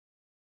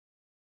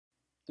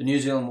The New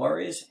Zealand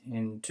Warriors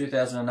in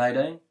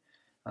 2018.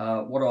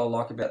 What do I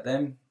like about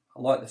them?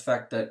 I like the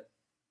fact that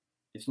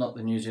it's not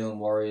the New Zealand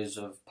Warriors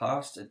of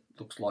past. It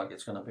looks like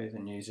it's going to be the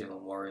New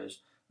Zealand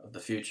Warriors of the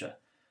future,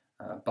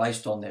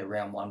 based on their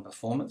round one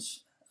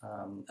performance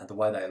and the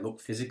way they look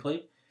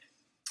physically.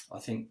 I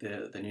think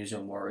the New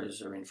Zealand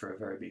Warriors are in for a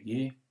very big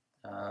year.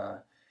 Uh,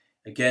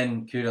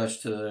 Again, kudos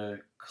to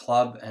the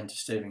club and to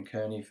Stephen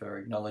Kearney for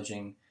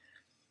acknowledging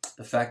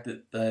the fact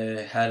that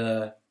they had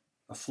a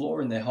flaw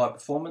in their high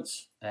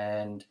performance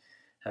and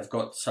have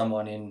got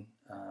someone in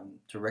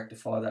to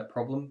rectify that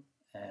problem,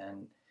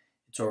 and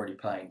it's already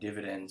paying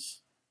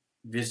dividends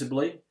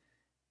visibly.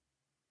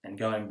 And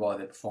going by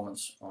their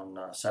performance on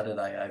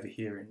Saturday over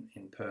here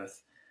in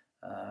Perth,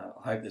 I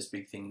hope there's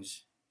big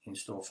things in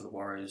store for the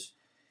Warriors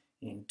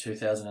in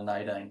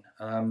 2018.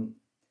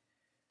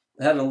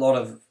 They had a lot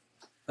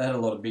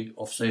of big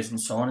off-season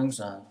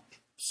signings,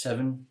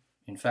 7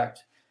 in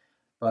fact,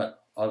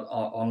 but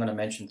I'm going to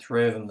mention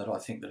 3 of them that I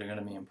think that are going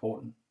to be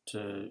important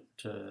to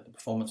the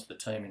performance of the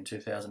team in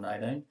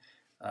 2018.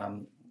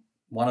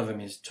 One of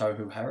them is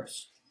Tohu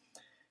Harris.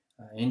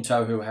 In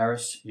Tohu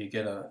Harris, you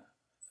get a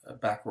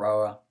back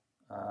rower,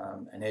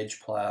 an edge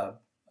player,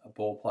 a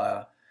ball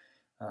player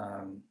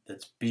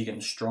that's big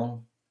and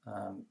strong,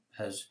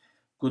 has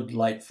good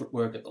late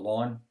footwork at the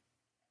line.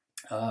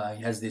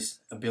 He has this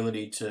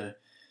ability to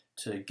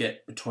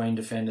get between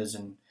defenders,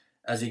 and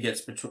as he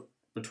gets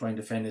between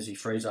defenders, he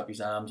frees up his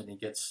arms and he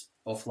gets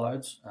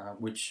offloads,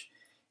 which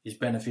is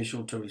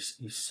beneficial to his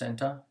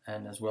centre,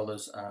 and as well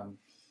as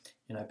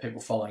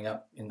people following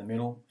up in the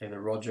middle,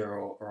 either Roger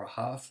or a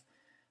half.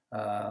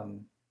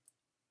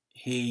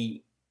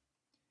 He's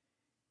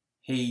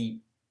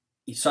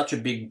such a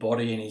big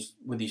body, and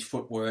with his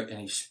footwork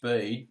and his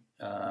speed,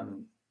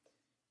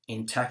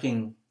 in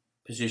tacking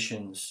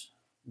positions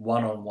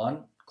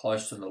one-on-one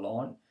close to the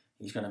line,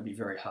 he's going to be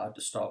very hard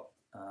to stop.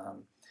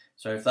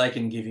 So if they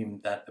can give him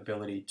that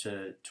ability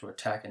to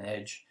attack an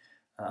edge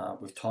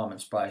with time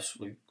and space,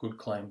 with good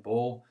clean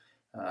ball,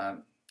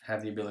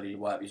 have the ability to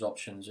weigh up his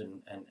options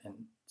and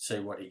see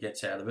what he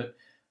gets out of it,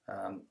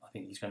 I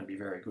think he's going to be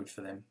very good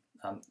for them.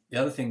 The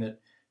other thing that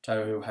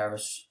Tohu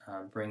Harris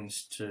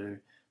brings to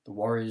the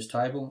Warriors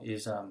table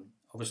is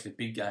obviously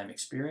big game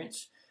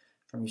experience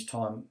from his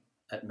time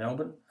at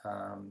Melbourne.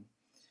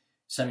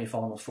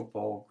 Semi-finals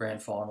football,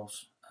 grand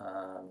finals,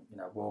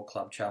 World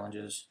Club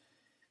challenges,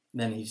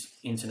 then his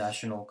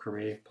international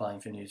career playing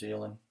for New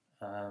Zealand.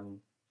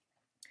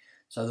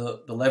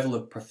 So the level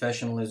of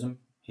professionalism,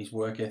 his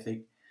work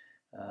ethic,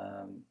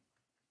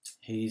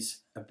 his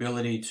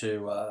ability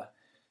to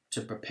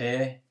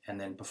prepare and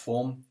then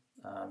perform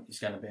is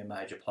going to be a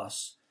major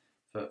plus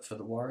for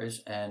the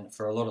Warriors, and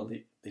for a lot of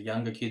the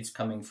younger kids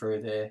coming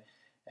through there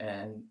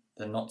and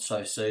the not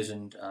so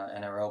seasoned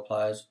NRL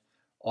players.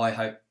 I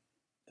hope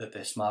that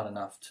they're smart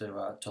enough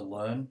to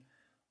learn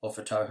off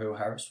of Tohu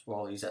Harris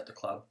while he's at the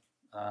club.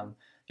 The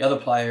other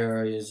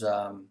player is,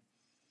 and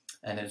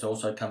has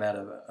also come out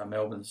of a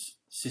Melbourne's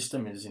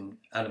system, is in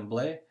Adam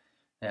Blair.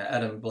 Now,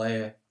 Adam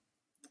Blair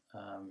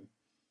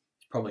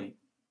is probably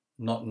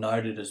not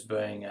noted as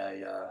being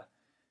a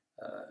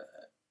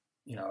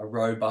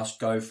robust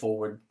go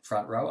forward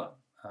front rower,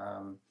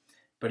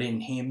 but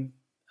in him,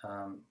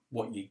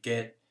 what you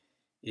get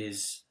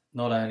is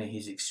not only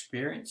his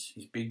experience,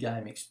 his big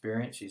game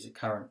experience. He's a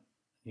current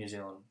New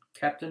Zealand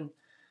captain.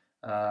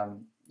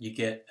 You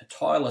get a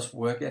tireless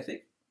work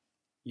ethic.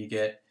 You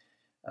get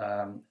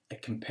a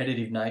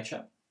competitive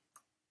nature.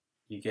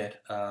 You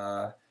get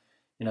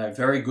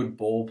very good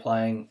ball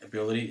playing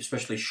ability,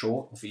 especially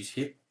short off his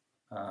hip,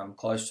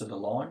 close to the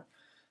line.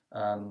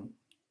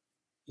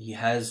 He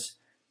has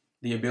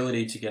the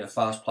ability to get a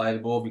fast play of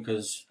the ball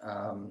because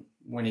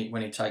when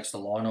he takes the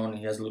line on,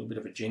 he has a little bit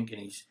of a jink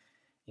in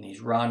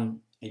his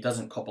run. He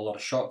doesn't cop a lot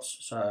of shots,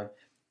 so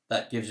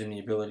that gives him the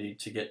ability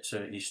to get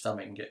to his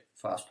stomach and get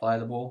fast play of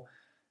the ball.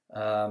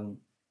 And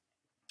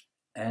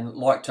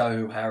like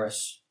Tohu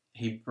Harris,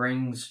 he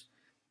brings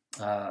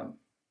a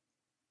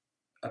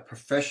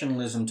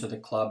professionalism to the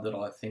club that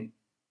I think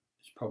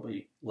has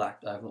probably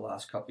lacked over the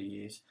last couple of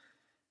years,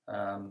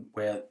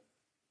 where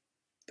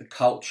the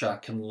culture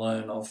can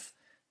learn off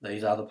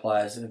these other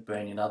players that have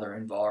been in other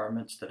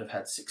environments that have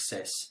had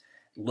success,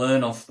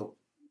 learn off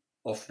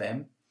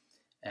them,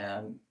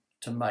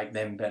 to make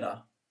them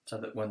better, so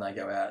that when they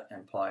go out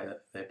and play,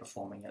 that they're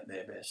performing at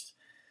their best.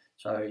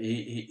 So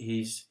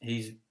his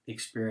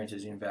experience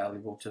is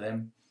invaluable to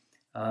them.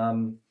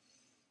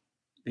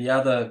 The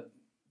other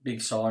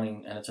big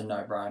signing, and it's a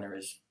no-brainer,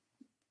 is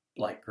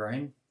Blake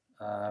Green.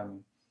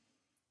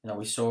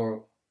 We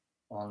saw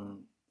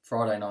on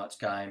Friday night's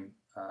game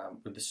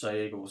with the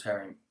Sea Eagles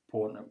how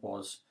important it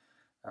was,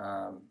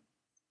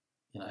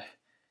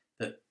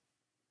 that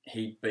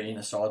he'd be in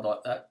a side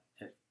like that.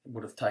 It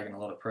would have taken a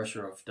lot of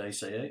pressure off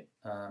DCE.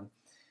 And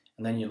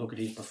then you look at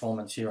his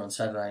performance here on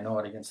Saturday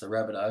night against the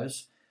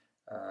Rabbitohs,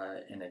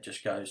 and it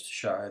just goes to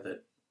show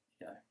that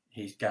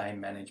his game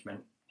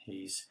management,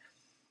 his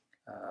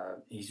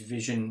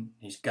vision,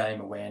 his game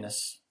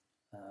awareness,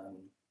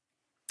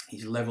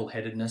 his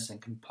level-headedness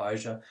and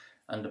composure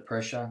under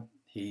pressure.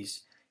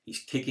 His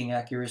kicking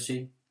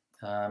accuracy.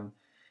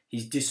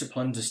 His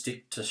discipline to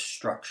stick to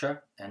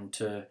structure and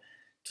to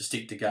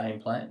stick to game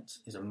plans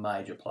is a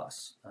major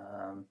plus.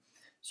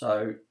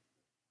 So,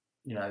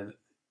 you know,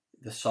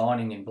 the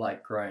signing in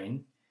Blake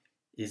Green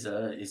is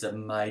a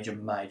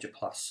major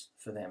plus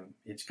for them.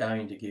 It's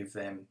going to give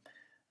them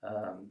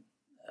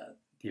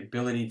the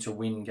ability to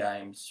win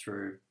games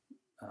through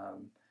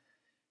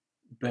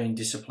being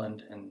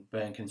disciplined and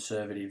being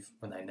conservative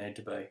when they need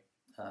to be.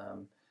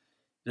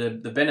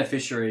 The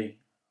beneficiary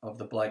of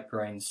the Blake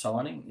Green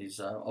signing is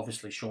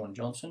obviously Shaun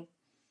Johnson.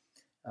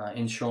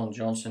 In Shaun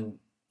Johnson,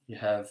 you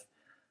have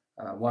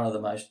one of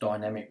the most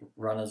dynamic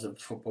runners of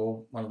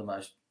football, one of the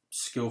most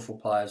skillful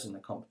players in the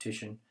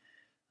competition.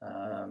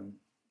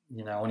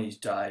 You know, on his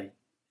day,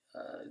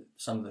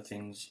 some of the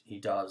things he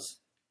does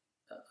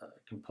are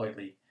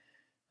completely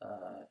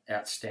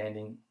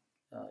outstanding.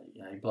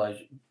 You know,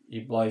 he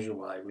blows you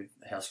away with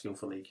how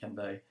skillful he can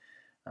be.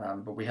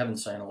 But we haven't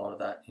seen a lot of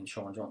that in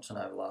Shaun Johnson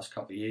over the last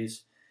couple of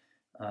years.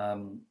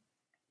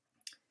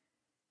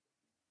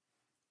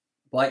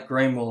 Blake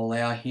Green will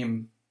allow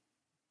him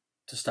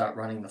to start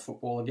running the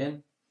football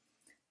again.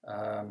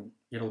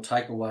 It'll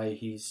take away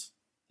his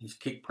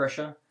kick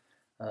pressure.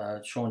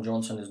 Shaun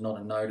Johnson is not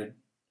a noted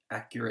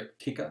accurate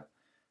kicker,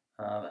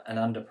 and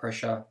under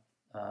pressure,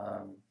 you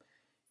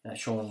know,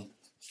 Shaun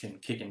can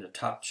kick into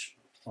touch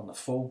on the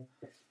full.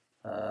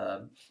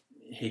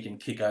 He can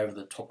kick over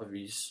the top of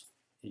his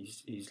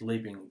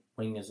leaping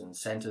wingers and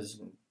centres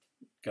and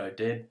go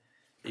dead.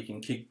 He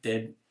can kick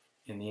dead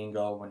in the end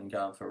goal when he's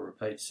going for a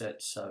repeat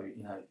set. So,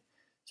 you know,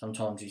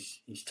 sometimes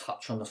his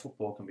touch on the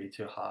football can be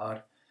too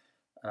hard.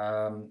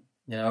 You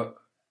know,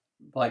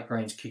 Blake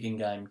Green's kicking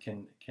game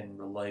can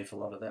relieve a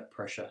lot of that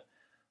pressure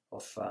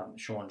off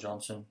Shaun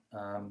Johnson.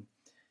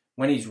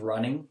 When his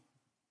running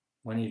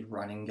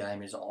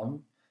game is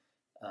on,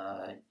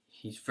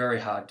 he's very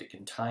hard to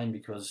contain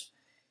because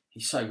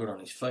he's so good on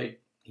his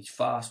feet. He's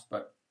fast,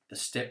 but the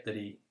step that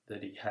he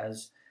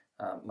has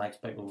makes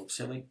people look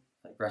silly,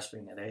 like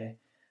grasping at air.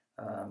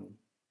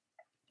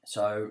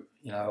 So,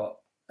 you know,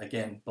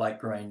 again, Blake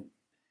Green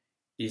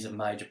is a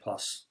major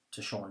plus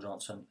to Shaun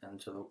Johnson and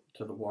to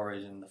the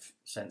Warriors in the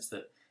sense that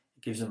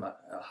it gives them a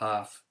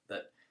half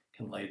that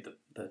can lead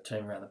the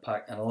team around the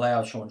park and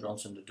allow Shaun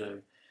Johnson to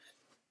do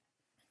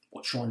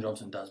what Shaun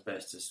Johnson does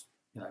best, is,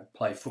 you know,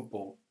 play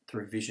football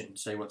through vision,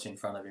 see what's in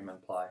front of him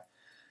and play.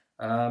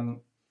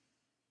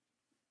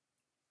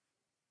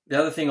 The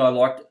other thing I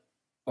liked,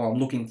 or I'm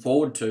looking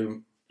forward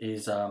to,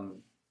 is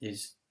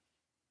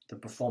the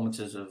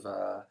performances of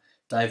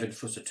David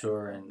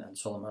Fusitu'a and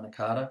Solomon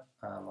Akata.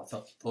 I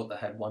thought they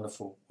had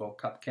wonderful World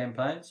Cup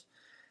campaigns.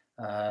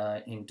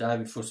 In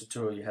David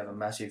Fusitu'a, you have a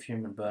massive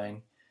human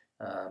being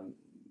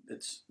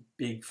that's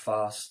big,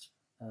 fast,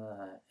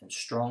 and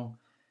strong.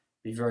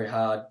 Be very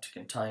hard to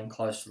contain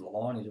close to the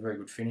line. He's a very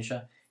good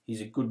finisher.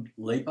 He's a good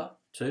leaper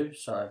too,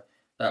 so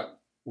that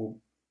will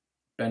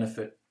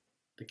benefit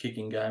the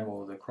kicking game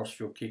or the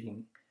crossfield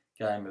kicking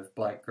game of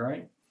Blake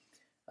Green.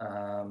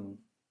 And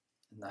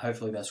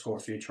hopefully they'll score a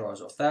few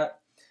tries off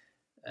that.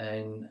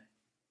 And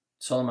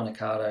Solomon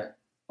Akata,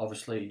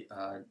 obviously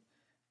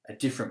a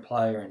different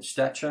player in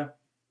stature,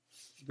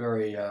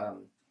 very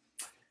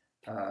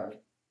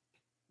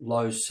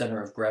low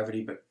centre of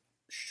gravity, but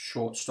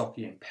short,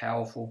 stocky and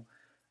powerful.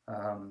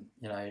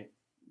 You know,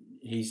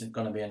 he's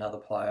going to be another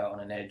player on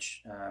an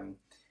edge,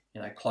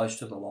 you know, close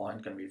to the line,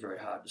 going to be very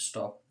hard to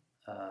stop.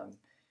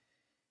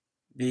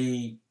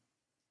 The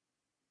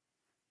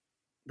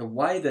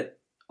way that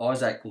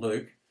Isaac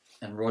Luke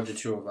and Roger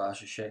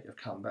Tuivasa-Sheck have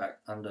come back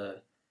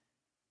under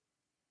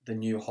the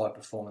new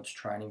high-performance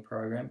training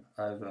program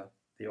over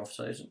the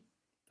off-season,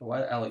 the way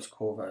that Alex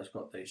Corvo's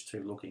got these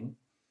two looking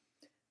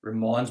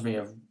reminds me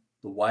of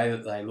the way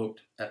that they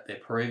looked at their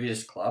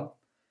previous club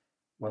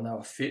when they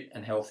were fit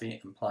and healthy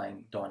and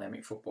playing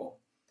dynamic football.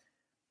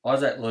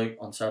 Isaac Luke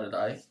on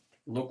Saturday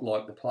looked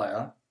like the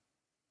player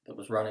that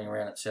was running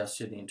around at South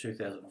Sydney in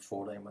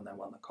 2014 when they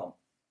won the comp.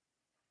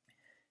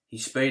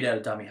 His speed out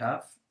of dummy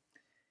half,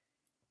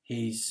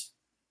 his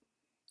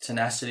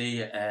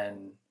tenacity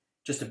and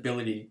just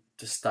ability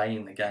to stay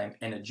in the game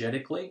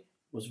energetically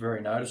was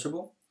very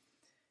noticeable.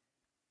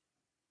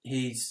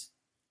 He's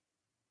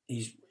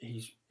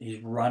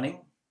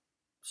running,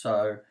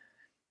 so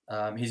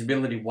his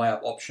ability to weigh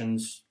up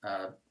options,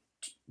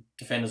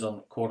 defenders on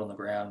the court on the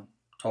ground,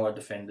 tired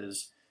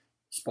defenders,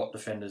 spot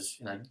defenders,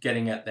 you know,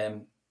 getting at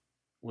them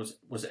was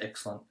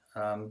excellent.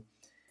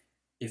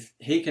 If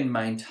he can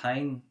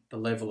maintain the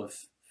level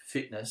of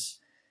fitness,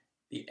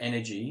 the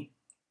energy,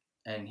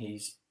 and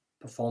his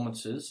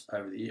performances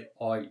over the year,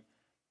 I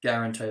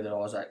guarantee that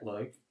Isaac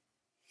Luke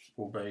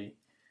will be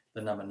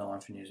the number 9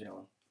 for New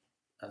Zealand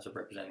as a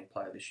representing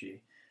player this year.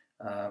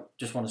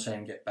 Just want to see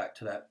him get back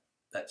to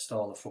that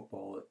style of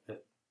football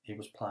that he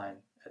was playing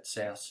at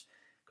South,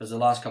 because the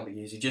last couple of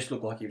years he just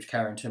looked like he was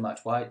carrying too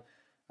much weight.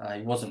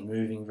 He wasn't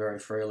moving very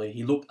freely.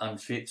 He looked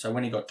unfit, so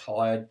when he got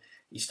tired,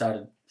 he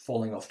started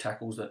falling off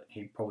tackles that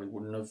he probably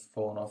wouldn't have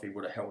fallen off. He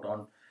would have held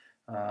on.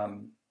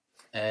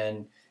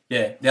 And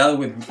Yeah, the other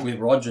with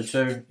Roger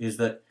too is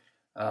that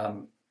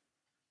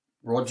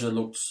Roger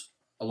looks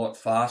a lot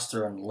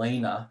faster and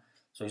leaner,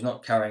 so he's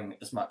not carrying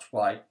as much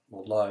weight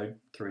or load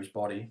through his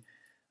body.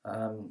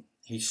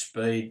 His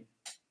speed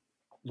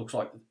looks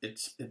like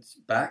it's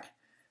back,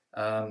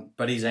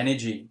 but his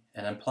energy,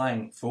 and in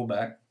playing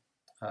fullback,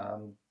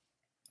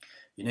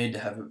 you need to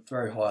have a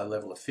very high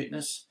level of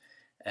fitness,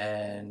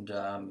 and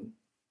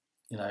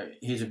you know,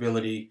 his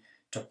ability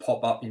to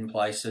pop up in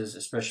places,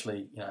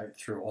 especially, you know,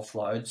 through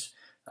offloads,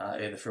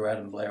 either through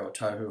Adam Blair or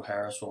Tohu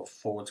Harris or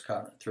forwards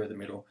cut through the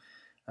middle.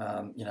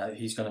 You know,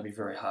 he's going to be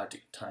very hard to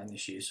contain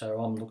this year.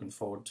 So I'm looking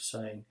forward to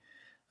seeing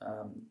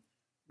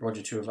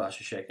Roger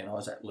Tuivasa-Sheck and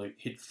Isaac Luke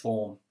hit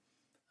form,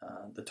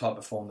 the type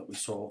of form that we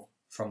saw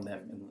from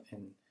them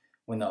in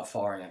when they were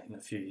firing it in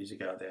a few years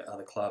ago at their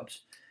other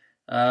clubs.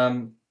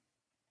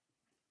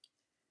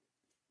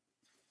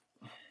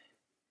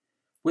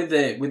 With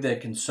their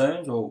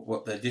concerns or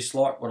what I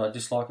dislike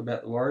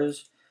about the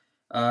Warriors,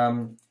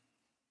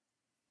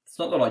 it's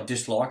not that I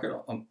dislike it.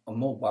 I'm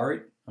more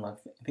worried, and I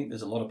think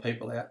there's a lot of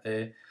people out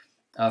there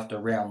after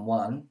round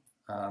one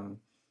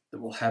that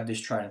will have this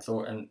train of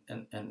thought,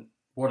 and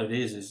what it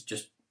is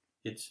just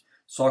it's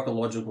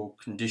psychological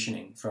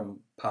conditioning from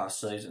past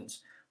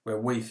seasons where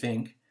we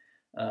think,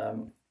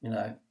 you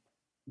know,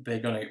 they're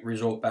going to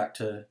resort back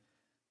to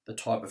the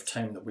type of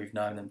team that we've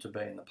known them to be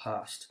in the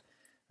past.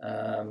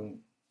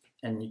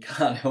 And you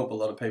can't help a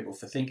lot of people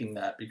for thinking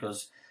that,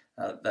 because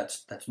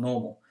that's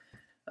normal.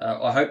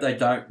 I hope they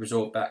don't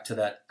resort back to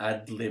that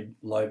ad-lib,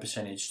 low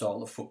percentage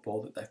style of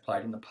football that they've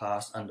played in the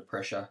past under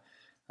pressure,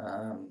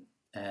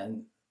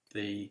 and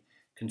the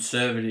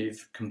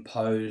conservative,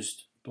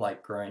 composed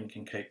Blake Green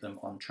can keep them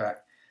on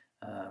track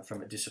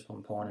from a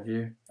discipline point of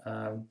view.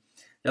 The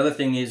other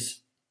thing is,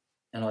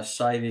 and I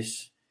say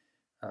this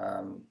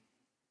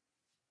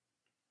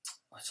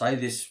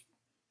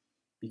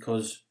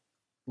because,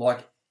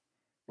 like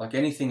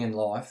anything in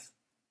life,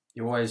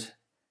 you always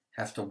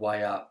have to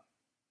weigh up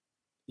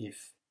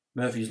if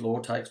Murphy's Law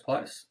takes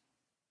place.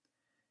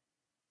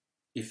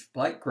 If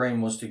Blake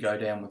Green was to go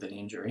down with an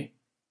injury,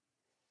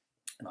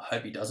 and I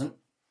hope he doesn't,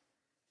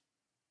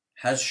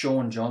 has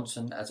Shaun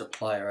Johnson as a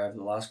player over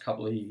the last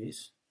couple of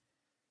years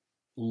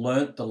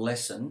learnt the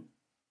lesson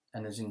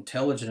and is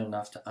intelligent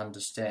enough to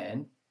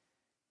understand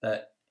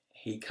that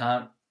he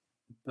can't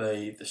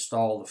be the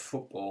style of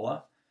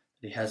footballer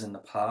that he has in the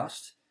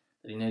past,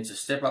 that he needs to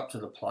step up to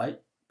the plate,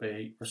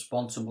 be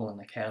responsible and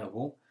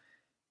accountable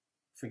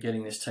for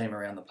getting this team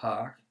around the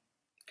park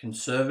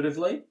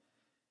conservatively,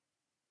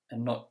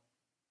 and not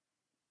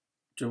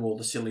do all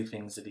the silly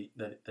things that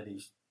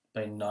he's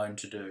been known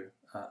to do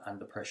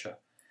under pressure.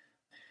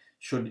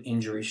 Should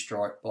injury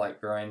strike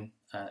Blake Green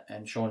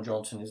and Shaun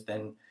Johnson is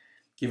then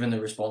given the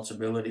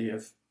responsibility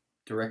of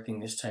directing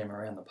this team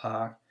around the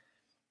park,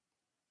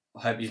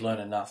 I hope he's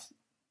learned enough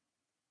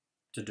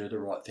to do the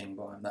right thing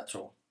by him, that's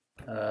all.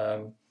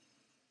 The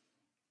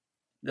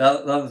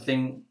other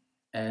thing,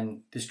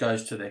 and this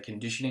goes to their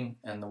conditioning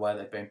and the way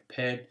they've been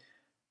prepared,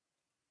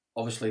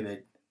 obviously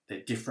they're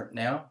different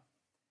now.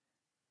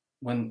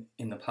 When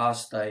in the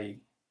past they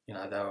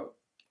were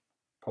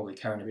probably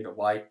carrying a bit of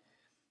weight,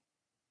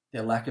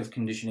 their lack of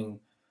conditioning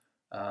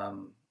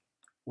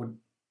would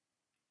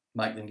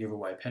make them give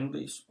away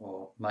penalties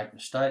or make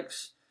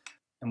mistakes.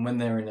 And when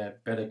they're in a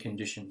better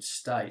conditioned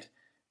state,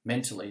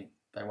 mentally,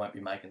 they won't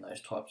be making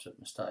those types of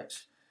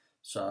mistakes,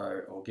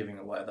 or giving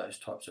away those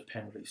types of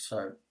penalties.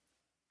 So,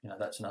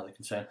 that's another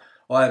concern.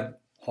 I have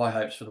high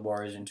hopes for the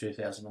Warriors in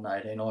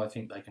 2018. I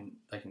think they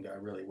can go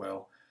really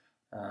well.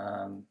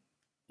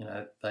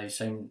 They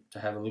seem to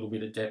have a little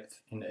bit of depth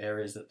in the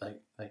areas that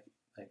they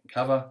can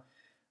cover.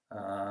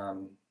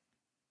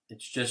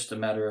 It's just a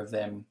matter of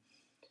them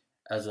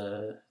as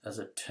a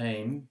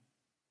team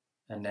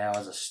and now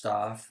as a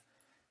staff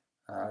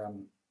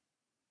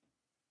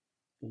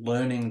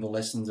learning the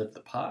lessons of the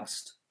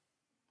past,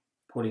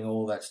 putting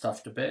all that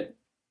stuff to bed.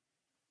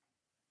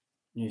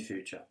 New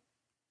future.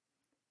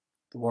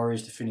 The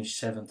Warriors to finish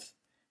 7th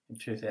in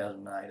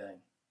 2018.